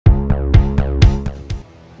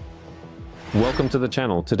Welcome to the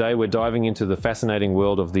channel. Today we're diving into the fascinating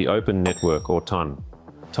world of the Open Network, or TON.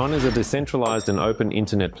 TON is a decentralized and open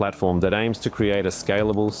internet platform that aims to create a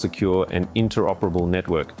scalable, secure, and interoperable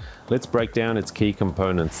network. Let's break down its key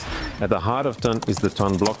components. At the heart of TON is the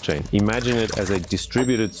TON blockchain. Imagine it as a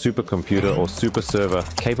distributed supercomputer or super server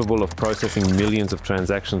capable of processing millions of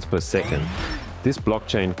transactions per second. This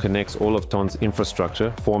blockchain connects all of TON's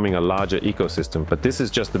infrastructure, forming a larger ecosystem. But this is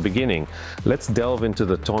just the beginning. Let's delve into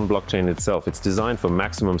the TON blockchain itself. It's designed for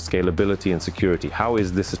maximum scalability and security. How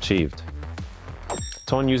is this achieved?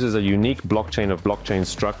 TON uses a unique blockchain of blockchain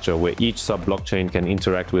structure where each sub-blockchain can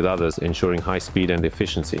interact with others, ensuring high speed and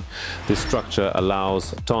efficiency. This structure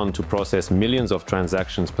allows TON to process millions of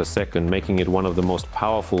transactions per second, making it one of the most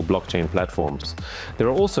powerful blockchain platforms. There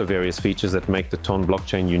are also various features that make the TON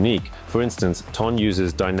blockchain unique. For instance, TON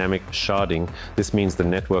uses dynamic sharding. This means the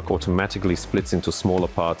network automatically splits into smaller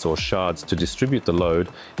parts or shards to distribute the load,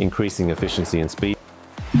 increasing efficiency and speed.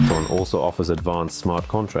 TON also offers advanced smart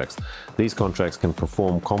contracts. These contracts can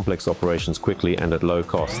perform complex operations quickly and at low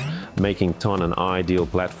cost, making TON an ideal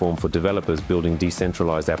platform for developers building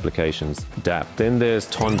decentralized applications. DApp. Then there's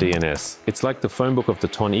TON DNS. It's like the phone book of the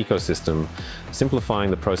TON ecosystem, simplifying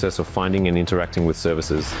the process of finding and interacting with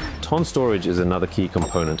services. TON storage is another key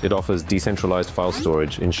component. It offers decentralized file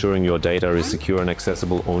storage, ensuring your data is secure and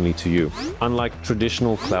accessible only to you. Unlike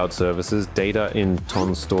traditional cloud services, data in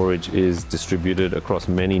TON storage is distributed across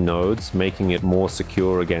many nodes, making it more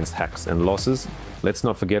secure against hacks and losses. Let's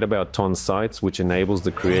not forget about TON sites, which enables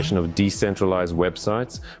the creation of decentralized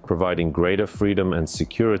websites, providing greater freedom and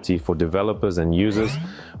security for developers and users.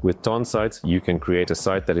 With TON sites, you can create a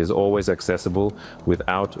site that is always accessible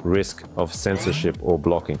without risk of censorship or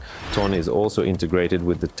blocking. TON is also integrated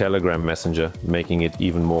with the Telegram Messenger, making it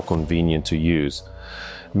even more convenient to use.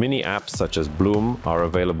 Mini apps such as Blum are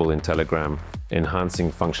available in Telegram, enhancing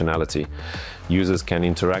functionality. Users can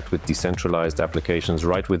interact with decentralized applications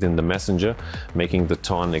right within the messenger, making the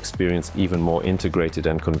TON experience even more integrated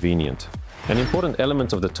and convenient. An important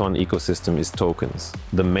element of the TON ecosystem is tokens.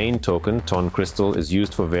 The main token, TON Crystal, is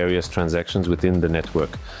used for various transactions within the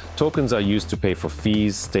network. Tokens are used to pay for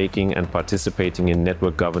fees, staking, and participating in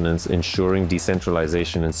network governance, ensuring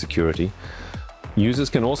decentralization and security. Users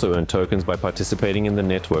can also earn tokens by participating in the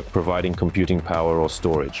network, providing computing power or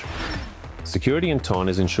storage. Security in TON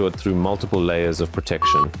is ensured through multiple layers of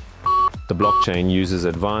protection. The blockchain uses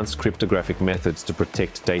advanced cryptographic methods to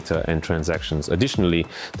protect data and transactions. Additionally,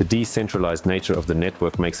 the decentralized nature of the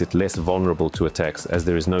network makes it less vulnerable to attacks, as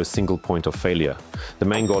there is no single point of failure. The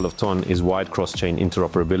main goal of TON is wide cross-chain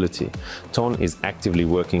interoperability. TON is actively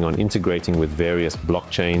working on integrating with various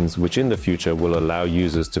blockchains, which in the future will allow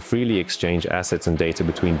users to freely exchange assets and data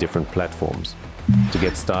between different platforms. To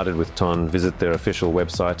get started with TON, visit their official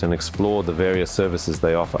website and explore the various services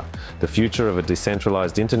they offer. The future of a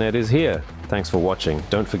decentralized internet is here. Thanks for watching.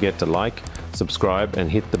 Don't forget to like, subscribe, and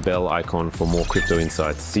hit the bell icon for more crypto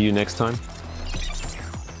insights. See you next time.